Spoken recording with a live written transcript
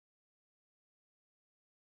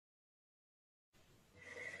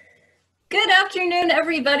Good afternoon,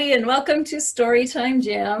 everybody, and welcome to Storytime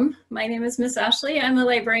Jam. My name is Miss Ashley. I'm a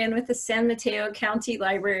librarian with the San Mateo County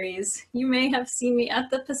Libraries. You may have seen me at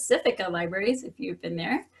the Pacifica Libraries if you've been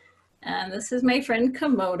there. And this is my friend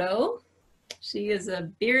Komodo. She is a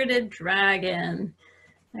bearded dragon.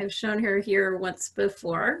 I've shown her here once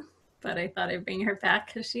before, but I thought I'd bring her back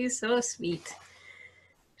because she's so sweet.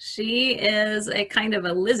 She is a kind of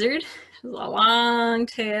a lizard. She has a long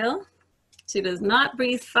tail. She does not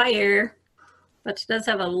breathe fire, but she does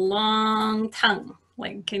have a long tongue.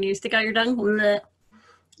 Like, can you stick out your tongue?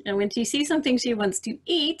 And when she sees something she wants to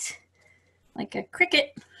eat, like a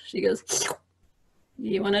cricket, she goes,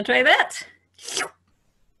 you want to try that?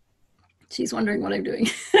 She's wondering what I'm doing.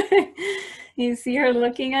 You see her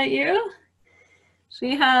looking at you?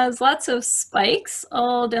 She has lots of spikes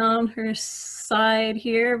all down her side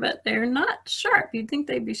here, but they're not sharp. You'd think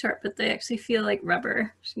they'd be sharp, but they actually feel like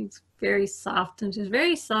rubber. She's very soft, and she's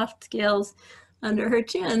very soft scales under her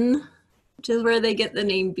chin, which is where they get the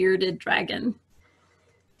name bearded dragon.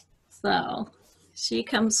 So she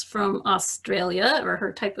comes from Australia, or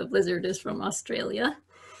her type of lizard is from Australia.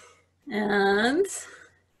 And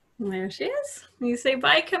there she is. You say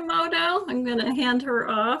bye, Komodo. I'm gonna hand her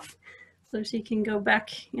off so she can go back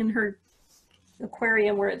in her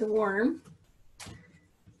aquarium where it's warm.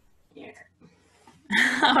 Here.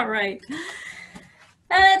 All right.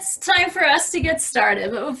 It's time for us to get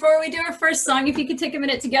started. But before we do our first song, if you could take a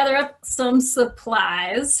minute to gather up some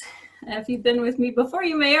supplies. If you've been with me before,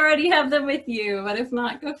 you may already have them with you, but if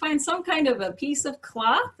not, go find some kind of a piece of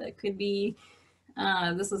cloth. That could be,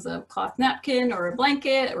 this is a cloth napkin or a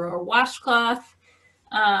blanket or a washcloth.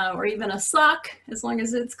 Or even a sock, as long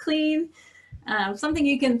as it's clean. Something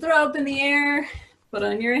you can throw up in the air, put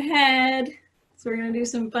on your head. So we're gonna do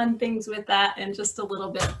some fun things with that in just a little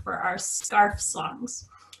bit for our scarf songs.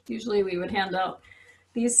 Usually we would hand out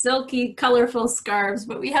these silky, colorful scarves,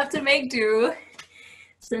 but we have to make do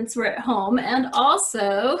since we're at home. And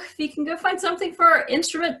also, if you can go find something for our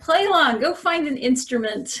instrument play-along, go find an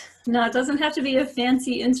instrument. Now, it doesn't have to be a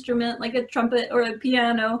fancy instrument like a trumpet or a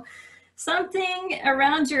piano. Something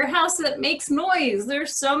around your house that makes noise.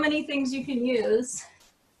 There's so many things you can use.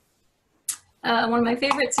 One of my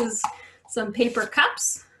favorites is some paper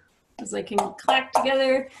cups, because they can clack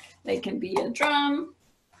together. They can be a drum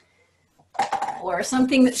or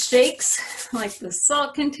something that shakes, like the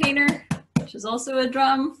salt container, which is also a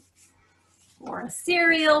drum, or a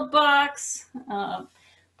cereal box,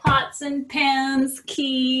 pots and pans,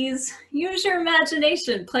 keys. Use your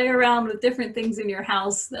imagination. Play around with different things in your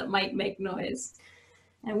house that might make noise.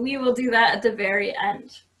 And we will do that at the very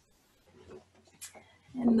end.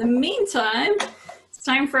 In the meantime, it's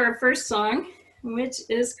time for our first song, which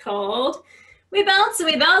is called We Bounce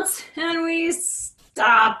and We Bounce and We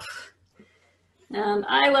Stop. And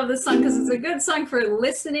I love this song because it's a good song for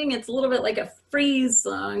listening. It's a little bit like a freeze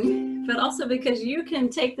song, but also because you can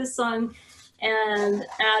take this song and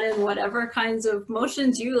add in whatever kinds of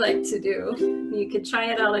motions you like to do. You could try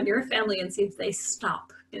it out on your family and see if they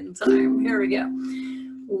stop in time. Here we go.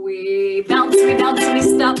 We bounce, we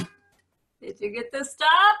stop. Did you get the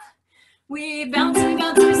stop? We bounce, we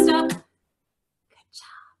stop. Good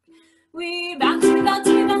job. We bounce, we bounce,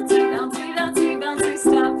 we bounce, we bounce, we bounce, we bounce, we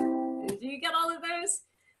stop. Did you get all of those?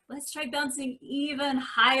 Let's try bouncing even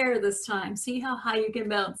higher this time. See how high you can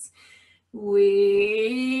bounce.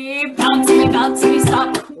 We bounce, we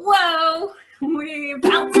stop. Whoa! We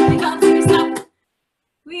bounce, we stop.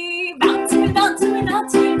 We bounce, we bounce, we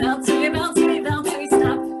bounce, we bounce, we bounce, we bounce, we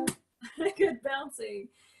stop. Good bouncing.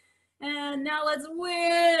 And now let's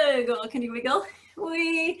wiggle. Can you wiggle?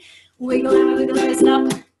 We wiggle and we wiggle and we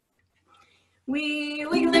stop. We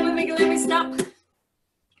wiggle and we wiggle and we stop.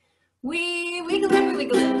 We wiggle and we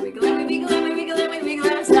wiggle and we wiggle and we wiggle and we wiggle and we wiggle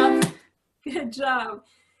and we stop. Good job.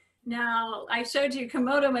 Now, I showed you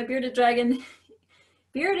Komodo, my bearded dragon.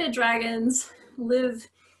 Bearded dragons live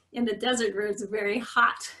in the desert where it's very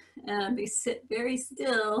hot and they sit very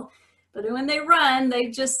still. But when they run, they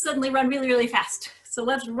just suddenly run really, really fast. So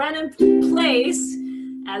let's run in place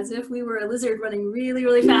as if we were a lizard running really,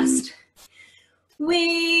 really fast.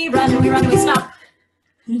 We run and we run and we stop.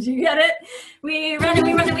 Did you get it? We run and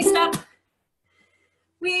we run and we stop.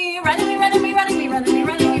 We run and we run and we run and we run and we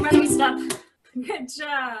run and we run and we stop. Good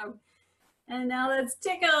job. And now let's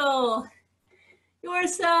tickle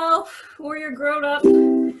yourself or your grown up.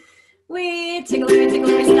 We tickle and we tickle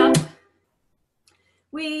and we stop.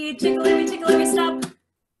 We tickle and we tickle and we stop.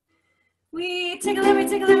 We tickle and we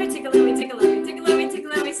tickle and we tickle and we tickle and we tickle and we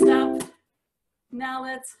tickle and we stop. Now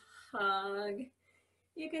let's hug.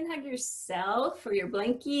 You can hug yourself or your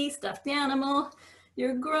blankie, stuffed animal,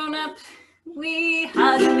 your grown up, We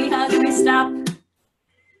hug and we hug and we stop.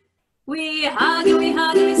 We hug and we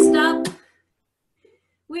hug and we stop.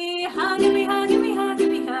 We hug and we hug and we hug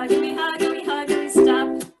and we hug and we hug and we hug and we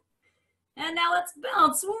stop. And now let's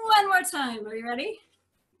bounce one more time. Are you ready?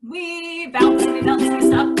 We bounce and we bounce and we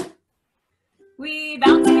stop. We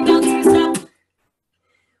bounce and we bounce and we stop.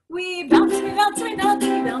 We bounce and we bounce and we bounce and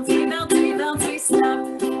we bounce and we bounce and we bounce and we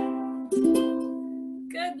stop.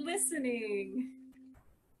 Good listening.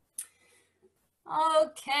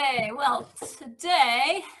 Okay, well,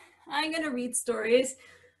 today I'm going to read stories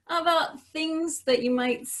about things that you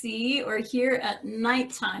might see or hear at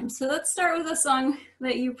nighttime. So let's start with a song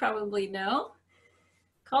that you probably know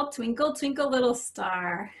called Twinkle, Twinkle, Little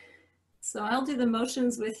Star. So I'll do the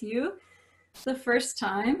motions with you the first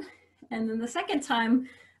time, and then the second time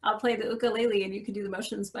I'll play the ukulele and you can do the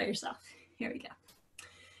motions by yourself. Here we go.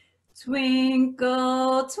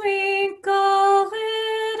 Twinkle, twinkle,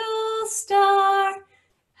 little star,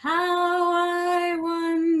 how I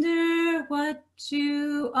wonder what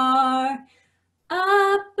you are.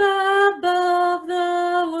 Up above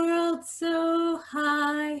the world so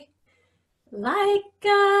high, like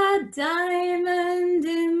a diamond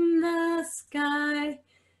in the sky.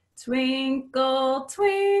 Twinkle,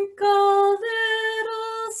 twinkle,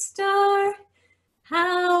 little star,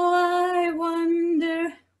 how I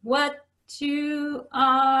wonder what you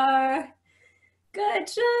are. Good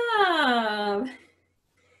job.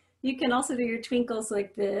 You can also do your twinkles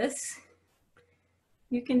like this.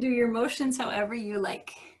 You can do your motions however you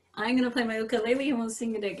like. I'm going to play my ukulele and we'll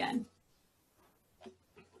sing it again.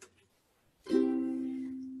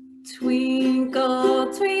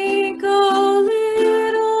 Twinkle, twinkle,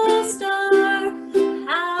 little star,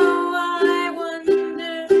 how I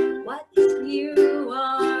wonder what you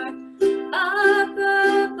are. Up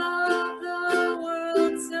above the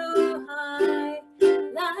world so high,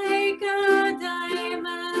 like a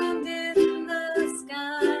diamond in the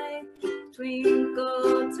sky.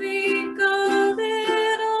 Twinkle, twinkle,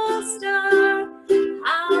 little star,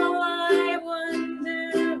 how I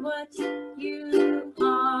wonder what you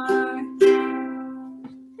are.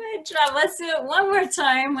 Good job. Let's do it one more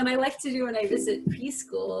time. What I like to do when I visit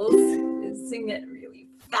preschools is sing it really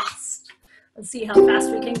fast. Let's see how fast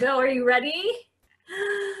we can go. Are you ready?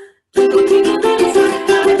 Twinkle, twinkle, little star,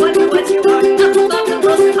 I wonder what you are. Up above the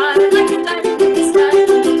world so high, like a diamond in the sky.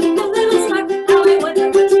 Twinkle, little star, how I wonder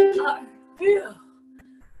what you are. Phew.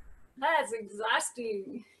 That's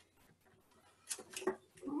exhausting.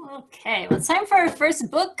 Okay, well, it's time for our first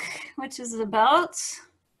book, which is about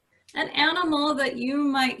an animal that you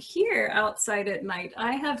might hear outside at night.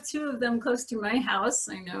 I have two of them close to my house,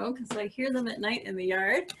 I know, because I hear them at night in the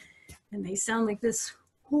yard, and they sound like this,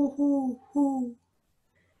 hoo, hoo, hoo.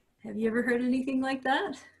 Have you ever heard anything like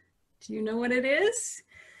that? Do you know what it is?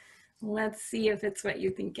 Let's see if it's what you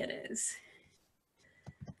think it is.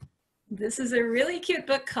 This is a really cute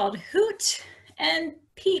book called Hoot and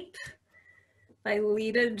Peep by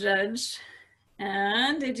Lita Judge.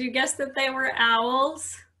 And did you guess that they were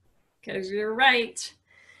owls? Because you're right.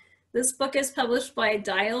 This book is published by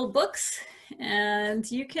Dial Books, and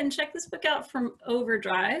you can check this book out from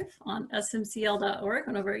Overdrive on smcl.org,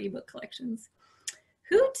 one of our ebook collections.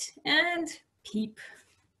 Hoot and Peep.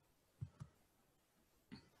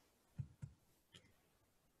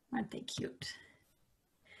 Aren't they cute?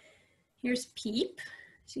 Here's Peep.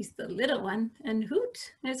 She's the little one, and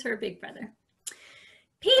Hoot is her big brother.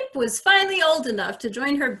 Peep was finally old enough to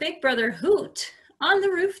join her big brother Hoot on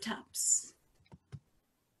the rooftops.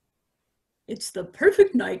 It's the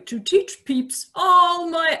perfect night to teach Peeps all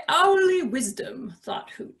my owly wisdom,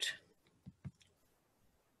 thought Hoot.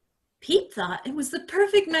 Peep thought it was the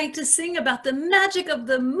perfect night to sing about the magic of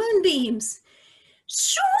the moonbeams.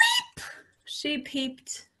 Sweep, she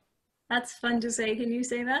peeped. That's fun to say. Can you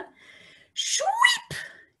say that? Sweep.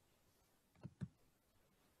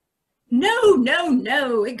 No, no,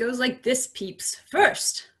 no. It goes like this, Peeps.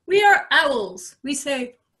 First, we are owls. We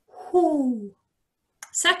say, whoo.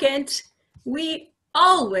 Second, we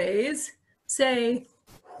always say,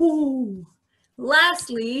 whoo.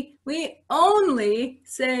 Lastly, we only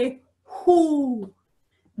say, whoo.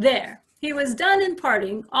 There, he was done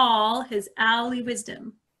imparting all his owly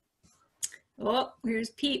wisdom. Oh, here's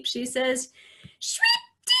Peep. She says,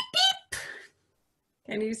 sweep-dee-beep.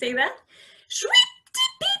 Can you say that?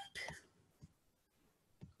 Sweep-dee-beep.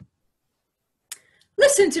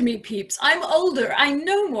 Listen to me, Peeps. I'm older. I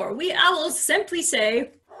know more. We owls simply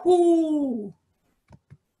say, whoo.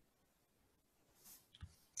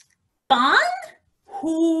 Bong?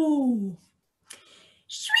 Whoo.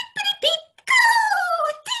 Sweepity-beep, go,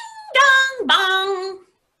 ding-dong, bong.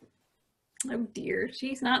 Oh dear,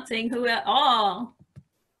 she's not saying who at all.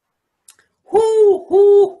 Who,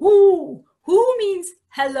 who, who? Who means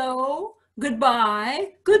hello,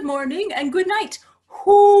 goodbye, good morning, and good night.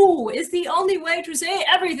 Who is the only way to say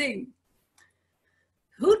everything.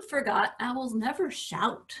 Hoot forgot owls never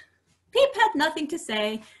shout. Peep had nothing to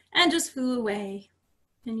say and just flew away.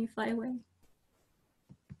 And you fly away.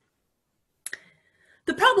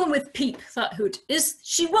 The problem with Peep, thought Hoot, is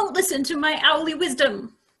she won't listen to my owly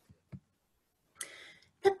wisdom.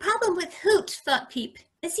 The problem with Hoot, thought Peep,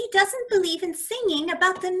 is he doesn't believe in singing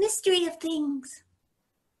about the mystery of things.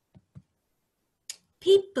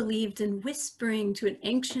 Peep believed in whispering to an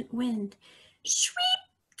ancient wind. Shweep,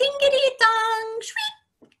 dingity-dong,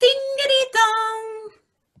 shweep, dingity-dong.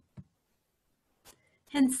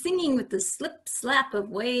 And singing with the slip-slap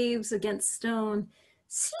of waves against stone.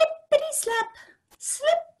 Slippity-slap,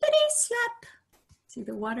 slippity-slap. See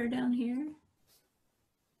the water down here?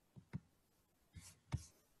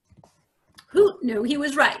 Hoot knew he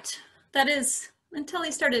was right. That is, until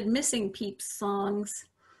he started missing Peep's songs.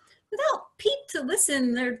 Without Peep to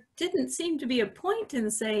listen, there didn't seem to be a point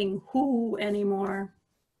in saying who anymore.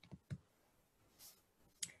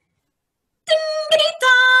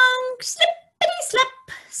 Ding-a-dee-dong, slippity-slap,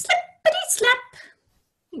 slippity-slap.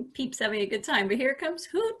 I think Peep's having a good time, but here comes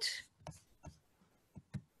Hoot.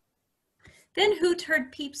 Then Hoot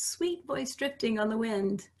heard Peep's sweet voice drifting on the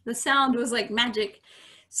wind. The sound was like magic.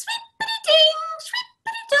 Sweep-a-dee-ding,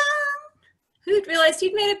 sweep-a-dee-dong. Hoot realized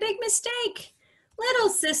he'd made a big mistake. Little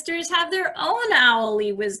sisters have their own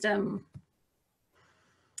owly wisdom.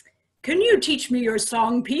 Can you teach me your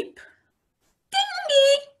song, Peep?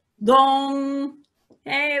 Ding-dee-dong.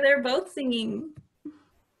 Hey, they're both singing.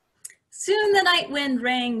 Soon the night wind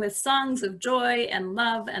rang with songs of joy and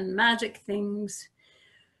love and magic things.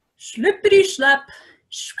 Slippity-slap,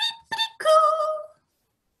 sweepity-coo.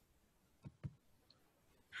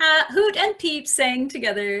 Hoot and Peep sang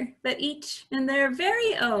together, but each in their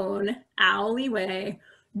very own owly way.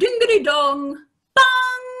 Dingity-dong,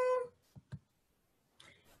 bong!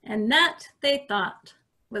 And that, they thought,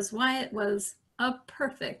 was why it was a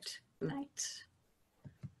perfect night.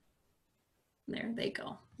 There they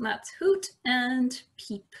go. That's Hoot and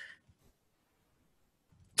Peep.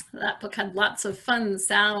 That book had lots of fun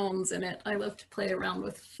sounds in it. I love to play around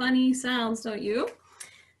with funny sounds, don't you?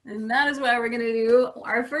 And that is why we're going to do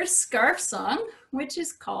our first scarf song, which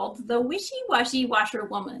is called The Wishy-Washy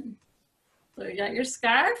Washerwoman. So you got your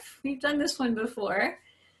scarf. We've done this one before.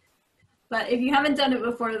 But if you haven't done it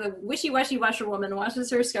before, the Wishy-Washy Washerwoman washes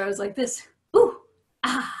her scarves like this. Ooh,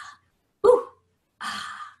 ah, ooh, ah.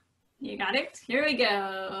 You got it? Here we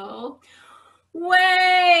go.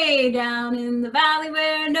 Way down in the valley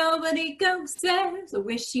where nobody goes, there's a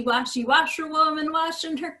wishy-washy washerwoman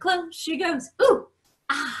washing her clothes. She goes, ooh,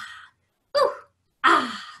 ah, ooh,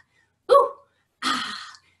 ah, ooh, ah.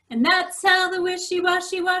 And that's how the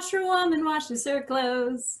wishy-washy washerwoman washes her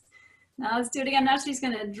clothes. Now let's do it again. Now she's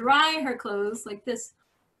going to dry her clothes like this.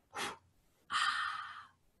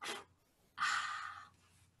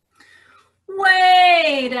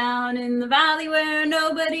 Way down in the valley where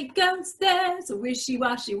nobody goes, there's a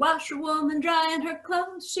wishy-washy washerwoman drying her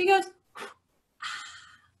clothes. She goes,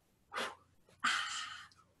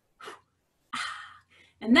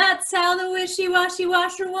 and that's how the wishy-washy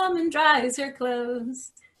washerwoman dries her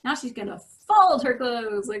clothes. Now she's gonna fold her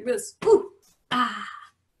clothes like this. Ooh, ah,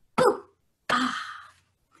 ooh, ah.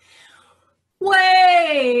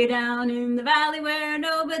 Way down in the valley where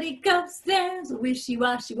nobody goes, there's a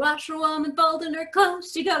wishy-washy washerwoman folding her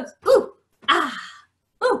clothes. She goes, ooh, ah,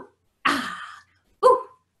 ooh, ah, ooh,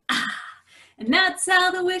 ah. And that's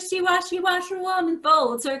how the wishy-washy washerwoman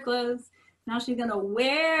folds her clothes. Now she's gonna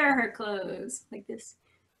wear her clothes like this.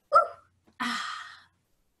 Ooh, ah.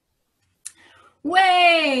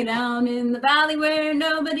 Way down in the valley where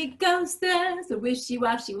nobody goes, there's a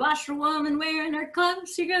wishy-washy washerwoman wearing her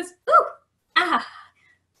clothes. She goes, ooh, ah,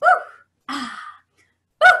 woo, ah,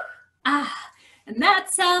 woo, ah. And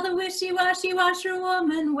that's how the wishy-washy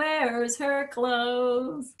washerwoman wears her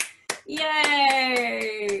clothes.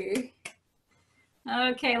 Yay!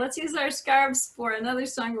 Okay, let's use our scarves for another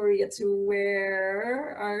song where we get to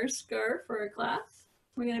wear our scarf for a class.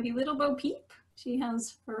 We're gonna be Little Bo Peep. She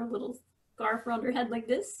has her little scarf around her head like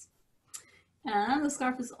this. And the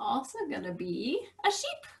scarf is also gonna be a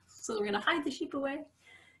sheep. So we're gonna hide the sheep away.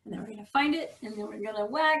 And then we're gonna find it, and then we're gonna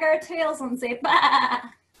wag our tails and say, bah!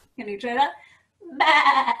 Can you try that?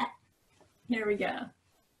 Bah! Here we go.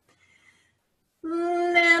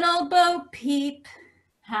 Little Bo Peep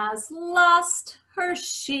has lost her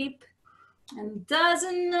sheep and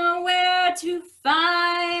doesn't know where to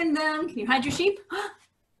find them. Can you hide your sheep?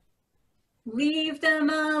 Leave them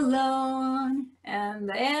alone and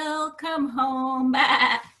they'll come home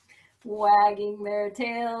back, wagging their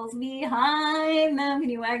tails behind them. Can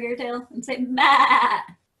you wag your tail and say bah?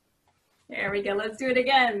 There we go. Let's do it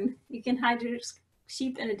again. You can hide your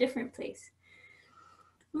sheep in a different place.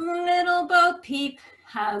 Little Bo Peep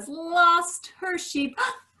has lost her sheep.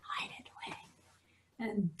 Hide it away.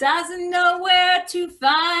 And doesn't know where to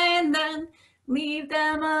find them. Leave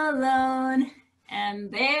them alone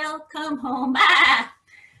and they'll come home,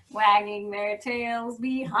 wagging their tails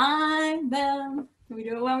behind them. Can we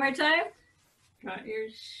do it one more time? Got your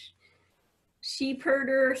sheep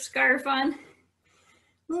herder scarf on.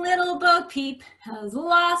 Little Bo Peep has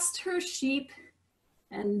lost her sheep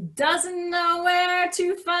and doesn't know where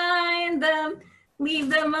to find them. Leave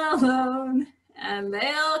them alone and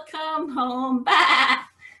they'll come home,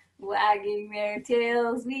 wagging their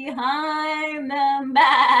tails behind them,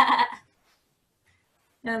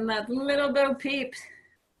 And that Little Bo Peep.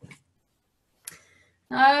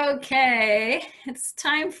 Okay, it's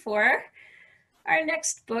time for our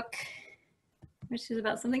next book, which is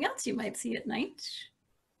about something else you might see at night.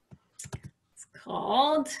 It's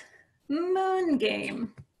called Moon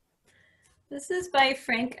Game. This is by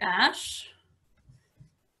Frank Ash,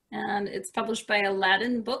 and it's published by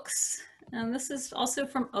Aladdin Books. And this is also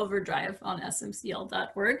from Overdrive on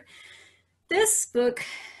smcl.org. This book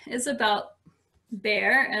is about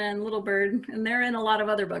Bear and Little Bird, and they're in a lot of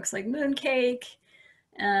other books like Mooncake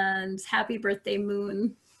and Happy Birthday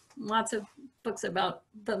Moon. Lots of books about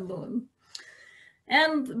the moon.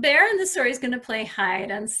 And Bear in the story is going to play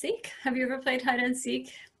hide and seek. Have you ever played hide and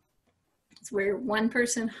seek? It's where one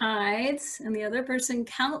person hides and the other person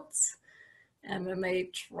counts, and then they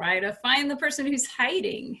try to find the person who's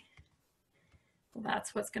hiding. Well,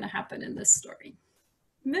 that's what's going to happen in this story.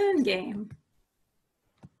 Moon Game.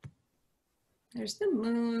 There's the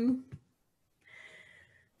moon.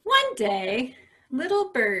 One day, Little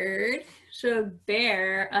Bird showed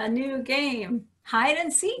Bear a new game, hide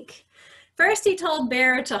and seek. First, he told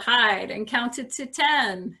Bear to hide and counted to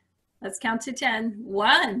 10. Let's count to 10.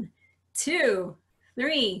 1, 2,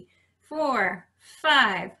 3, 4,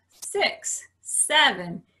 5, 6,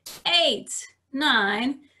 7, 8,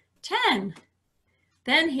 9, 10.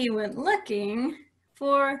 Then he went looking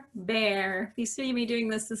for Bear. If you see me doing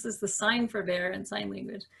this, this is the sign for bear in sign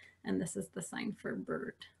language, and this is the sign for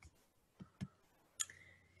bird.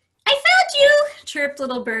 I found you, chirped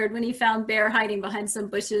Little Bird when he found Bear hiding behind some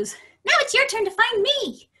bushes. Now it's your turn to find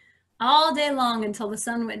me. All day long until the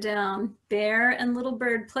sun went down, Bear and Little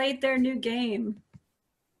Bird played their new game.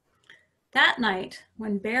 That night,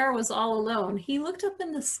 when Bear was all alone, he looked up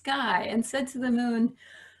in the sky and said to the moon,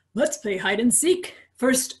 "Let's play hide and seek.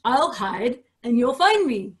 First, I'll hide and you'll find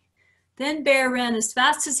me." Then Bear ran as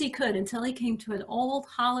fast as he could until he came to an old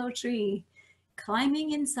hollow tree.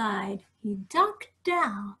 Climbing inside, he ducked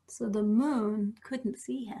down so the moon couldn't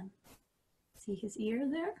see him. See his ear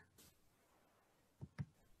there?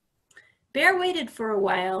 Bear waited for a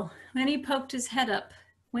while, then he poked his head up.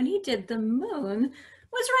 When he did, the moon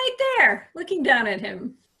was right there, looking down at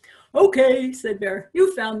him. "Okay," said Bear,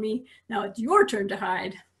 "you found me. Now it's your turn to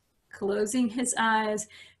hide." Closing his eyes,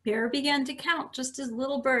 Bear began to count just as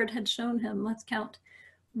Little Bird had shown him. Let's count.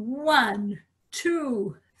 1,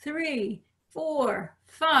 2, 3, 4,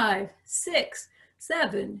 5, 6,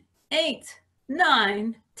 7, 8,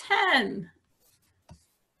 9, 10.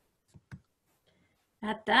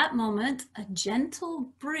 At that moment, a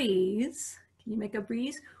gentle breeze, can you make a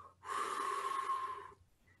breeze?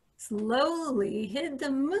 Slowly hid the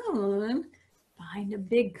moon behind a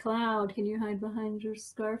big cloud. Can you hide behind your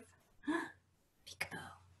scarf? Peekaboo.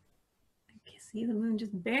 You see the moon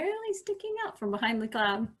just barely sticking out from behind the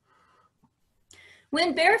cloud.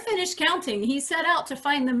 When Bear finished counting, he set out to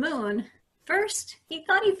find the moon. First, he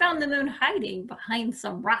thought he found the moon hiding behind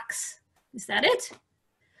some rocks. Is that it?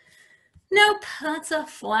 Nope, that's a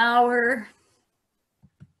flower.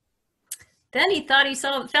 Then he thought he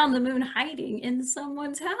found the moon hiding in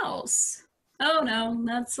someone's house. Oh no,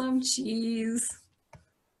 that's some cheese.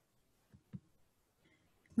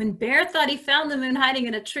 When Bear thought he found the moon hiding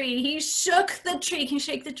in a tree, he shook the tree, can you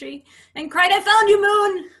shake the tree, and cried, "I found you,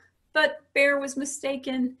 moon!" But Bear was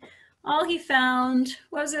mistaken. All he found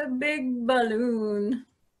was a big balloon.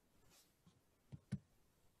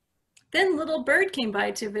 Then Little Bird came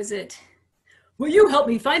by to visit. "Will you help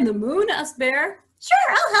me find the moon?" asked Bear. "Sure,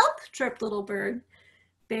 I'll help," chirped Little Bird.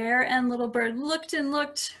 Bear and Little Bird looked and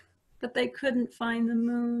looked, but they couldn't find the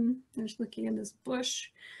moon. They're looking in this bush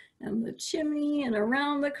and the chimney and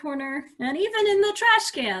around the corner and even in the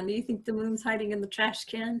trash can. Do you think the moon's hiding in the trash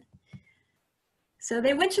can? So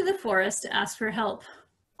they went to the forest to ask for help.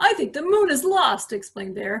 I think the moon is lost,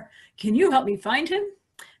 explained Bear. Can you help me find him?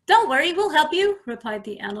 Don't worry, we'll help you, replied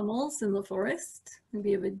the animals in the forest.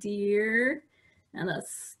 We have a deer and a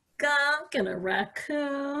skunk and a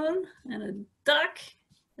raccoon and a duck,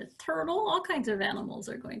 a turtle, all kinds of animals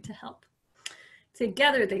are going to help.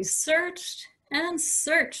 Together they searched and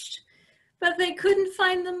searched, but they couldn't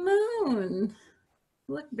find the moon.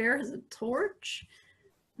 Look, Bear has a torch.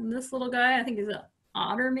 And this little guy, I think he's an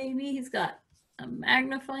otter maybe, he's got a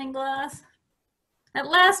magnifying glass. At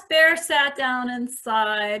last, Bear sat down and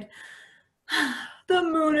sighed. The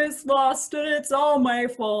moon is lost and it's all my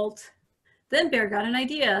fault. Then Bear got an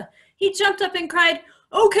idea. He jumped up and cried,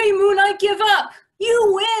 okay, moon, I give up.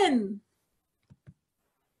 You win.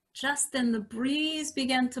 Just then the breeze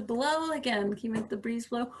began to blow again. Can you make the breeze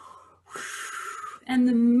blow? And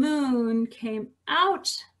the moon came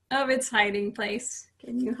out of its hiding place.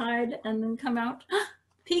 Can you hide and then come out?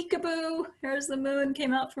 Peekaboo, here's the moon,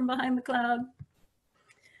 came out from behind the cloud.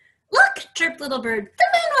 Look, chirped Little Bird, the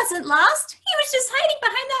moon wasn't lost. He was just hiding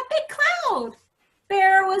behind that big cloud.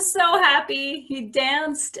 Bear was so happy, he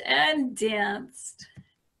danced and danced.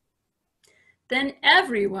 Then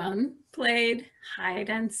everyone played hide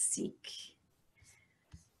and seek.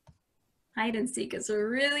 Hide and seek is a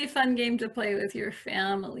really fun game to play with your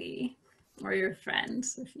family or your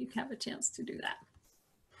friends if you have a chance to do that.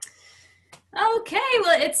 Okay,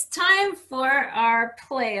 well, it's time for our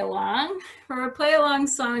play along. For our play along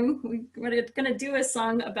song, we're going to do a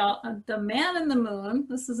song about the man in the moon.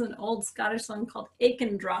 This is an old Scottish song called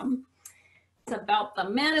Aiken Drum. It's about the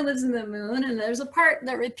man who lives in the moon, and there's a part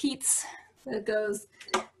that repeats that goes,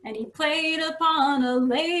 and he played upon a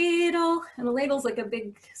ladle, and a ladle's like a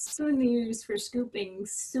big spoon you use for scooping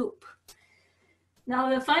soup. Now,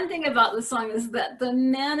 the fun thing about the song is that the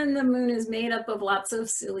man in the moon is made up of lots of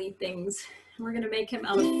silly things. We're going to make him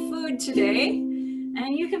out of food today,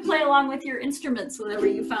 and you can play along with your instruments, whatever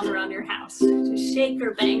you found around your house. Just shake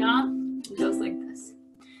or bang on. It goes like this.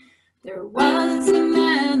 There was a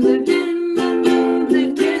man lived in the moon,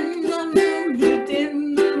 lived in the moon, lived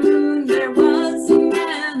in the moon. There was a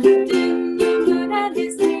man lived in the moon, and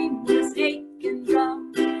his name was Aiken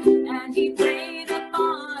Drum, and he played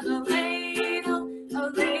upon a ladle, a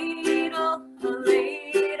ladle, a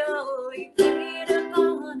ladle. He played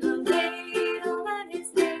upon a ladle, and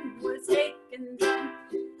his name was Aiken Drum.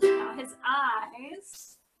 Now his eyes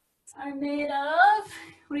are made of,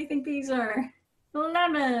 what do you think these are?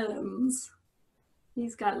 Lemons.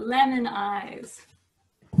 He's got lemon eyes.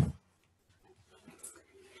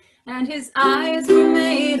 And his eyes were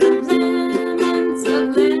made of lemons,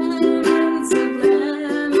 of lemons, of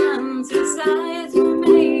lemons. His eyes were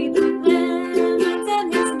made of lemons,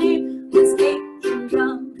 and his name was Aiken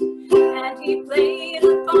Drum. And he played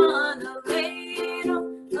upon a ladle,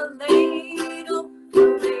 a ladle, a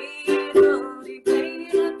ladle. He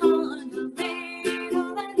played upon a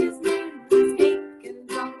ladle, and his name was Aiken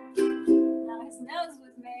Drum. Now his nose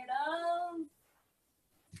was made of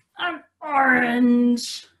an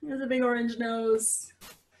orange. There's a big orange nose.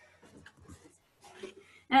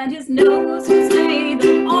 And his nose was made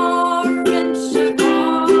of orange, of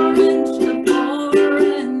orange, of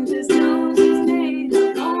orange. His nose was made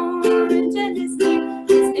of orange, and his name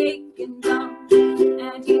was Aiken Drum.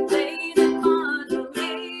 And he played upon a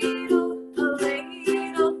ladle, a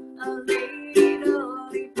ladle, a ladle.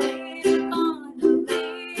 He played upon a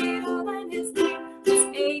ladle, and his name was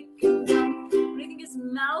Aiken Drum. What do you think his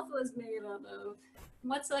mouth was made out of?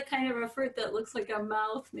 What's that kind of a fruit that looks like a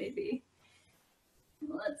mouth, maybe?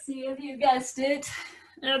 Let's see if you guessed it.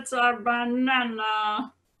 It's a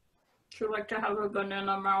banana. Would you like to have a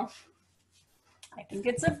banana mouth? I think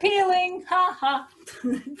it's appealing. Ha ha.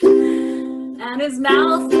 And his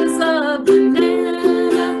mouth was a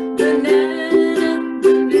banana, banana,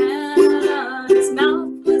 banana. His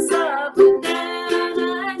mouth was a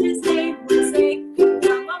banana, and his name was Aiken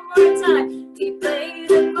Drum. One more time. He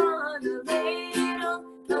played upon a ladle,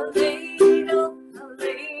 a ladle, a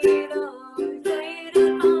ladle. He played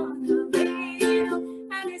upon a ladle,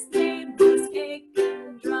 and his name was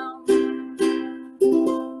Aiken Drum.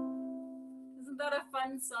 Isn't that a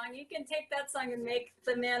fun song? You can take that song and make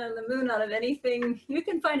the man in the moon out of anything you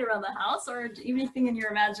can find around the house or anything in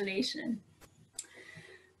your imagination.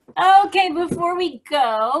 Okay, before we do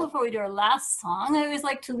our last song, I always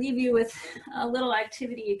like to leave you with a little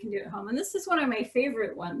activity you can do at home. And this is one of my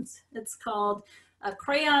favorite ones. It's called a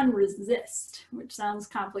crayon resist, which sounds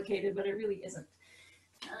complicated, but it really isn't.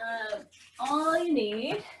 All you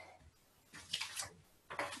need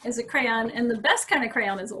is a crayon, and the best kind of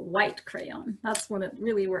crayon is a white crayon. That's when it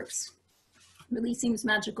really works. Really seems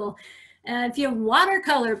magical. And if you have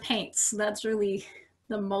watercolor paints, that's really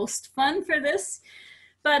the most fun for this,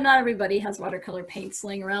 but not everybody has watercolor paints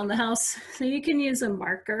laying around the house. So you can use a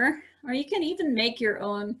marker, or you can even make your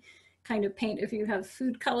own kind of paint if you have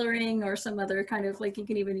food coloring or some other kind of, like, you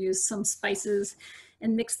can even use some spices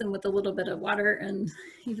and mix them with a little bit of water and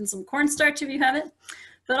even some cornstarch if you have it.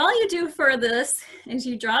 But all you do for this is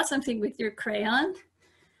you draw something with your crayon.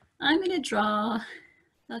 I'm going to draw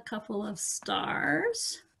a couple of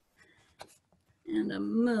stars and a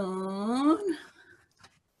moon.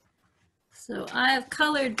 So I have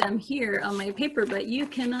colored them here on my paper, but you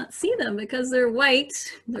cannot see them because they're white.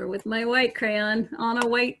 They're with my white crayon on a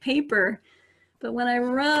white paper. But when I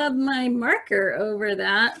rub my marker over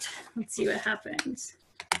that, let's see what happens.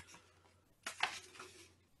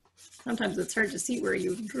 Sometimes it's hard to see where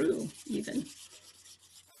you drew even.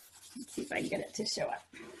 Let's see if I can get it to show up.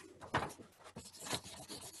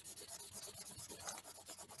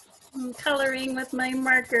 I'm coloring with my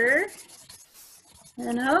marker.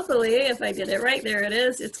 And hopefully, if I get it right, there it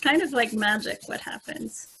is. It's kind of like magic what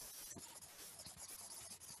happens.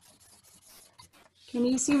 Can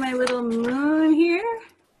you see my little moon here?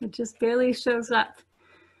 It just barely shows up.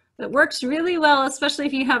 It works really well, especially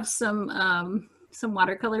if you have some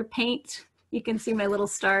watercolor paint. You can see my little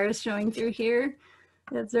stars showing through here.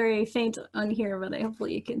 It's very faint on here, but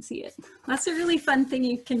hopefully you can see it. That's a really fun thing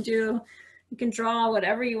you can do. You can draw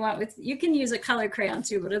whatever you want with, you can use a color crayon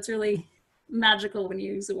too, but it's really magical when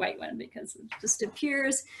you use a white one because it just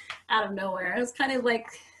appears out of nowhere. It's kind of like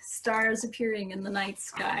stars appearing in the night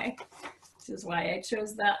sky, which is why I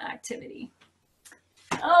chose that activity.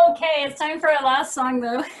 Okay, it's time for our last song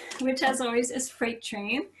though, which as always is Freight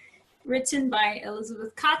Train, written by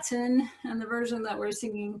Elizabeth Cotton, and the version that we're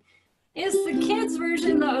singing is the kids'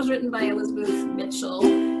 version that was written by Elizabeth Mitchell.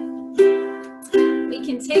 We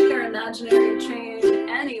can take our imaginary train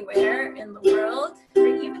anywhere in the world, or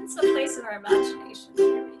even someplace in our imagination.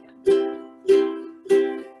 Here we go.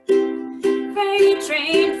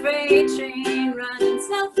 Freight train, running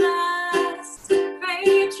so fast.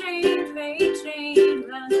 Freight train,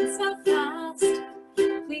 running so fast.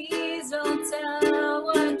 Please don't tell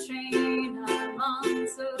what train I'm on,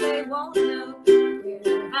 so they won't know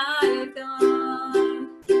where I've gone.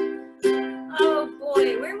 Oh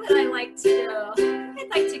boy, where would I like to go? I'd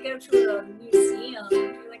like to go to a museum. Do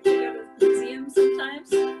you like to go to museums sometimes?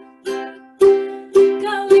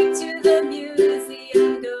 Going to the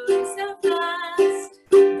museum, going so fast.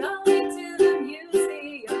 Going to the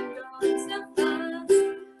museum, going so fast.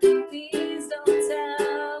 Please don't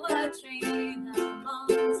tell what train I'm on,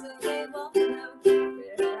 so they won't know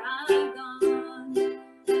where I've gone.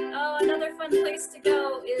 Oh, another fun place to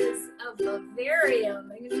go is a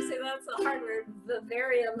vivarium. I'm going to say that's a hard word,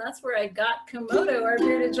 vivarium. That's where I got Komodo, our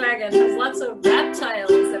bearded dragon. It has lots of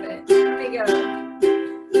reptiles in it. Here we go.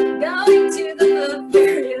 Going to the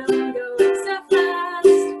vivarium, going so fast.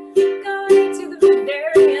 Going to the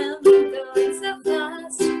vivarium, going so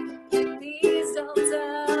fast. Please don't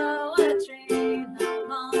tell what train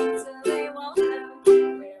I'm on, so they won't know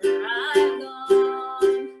where I've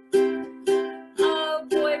gone. Oh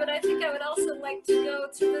boy, but I think I would also like to go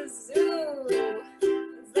to the zoo,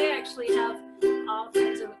 because they actually have all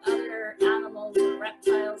kinds of other animals and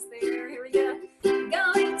reptiles there. Here we go.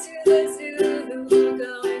 Going to the zoo,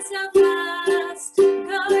 going so fast.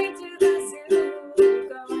 Going to the zoo,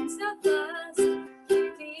 going so fast.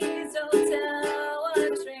 Please don't tell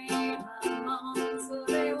what train I'm on, so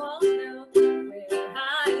they won't know where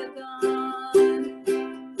I've gone.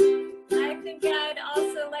 I think I'd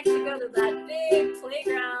also like to go to that big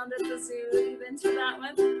playground at the zoo. Have you been to that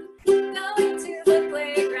one? Going to the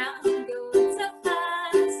playground, going so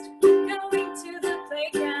fast. Going to the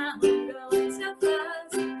playground, going so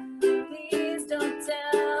fast. Please don't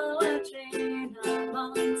tell what train I'm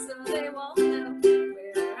on, so they won't know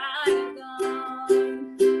where I've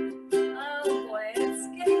gone. Oh boy, it's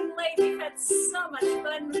getting late. We've had so much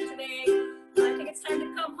fun today. I think it's time to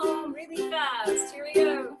come home really fast. Here we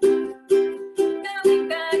go. Coming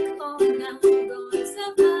back home now, going so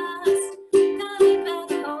fast. Coming back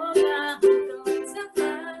home now, going so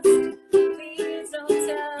fast. Please don't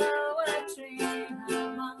tell what train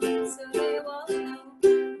I'm on, so they won't know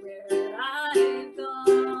where I've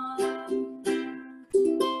gone.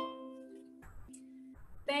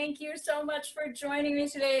 Thank you so much for joining me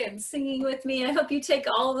today and singing with me. I hope you take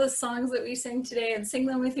all the songs that we sing today and sing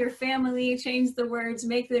them with your family, change the words,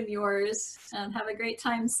 make them yours, and have a great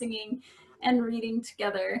time singing and reading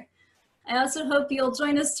together. I also hope you'll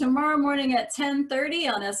join us tomorrow morning at 10:30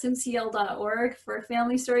 on smcl.org for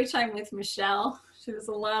Family Storytime with Michelle. She has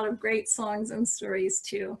a lot of great songs and stories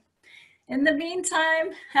too. In the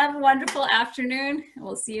meantime, have a wonderful afternoon, and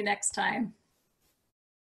we'll see you next time.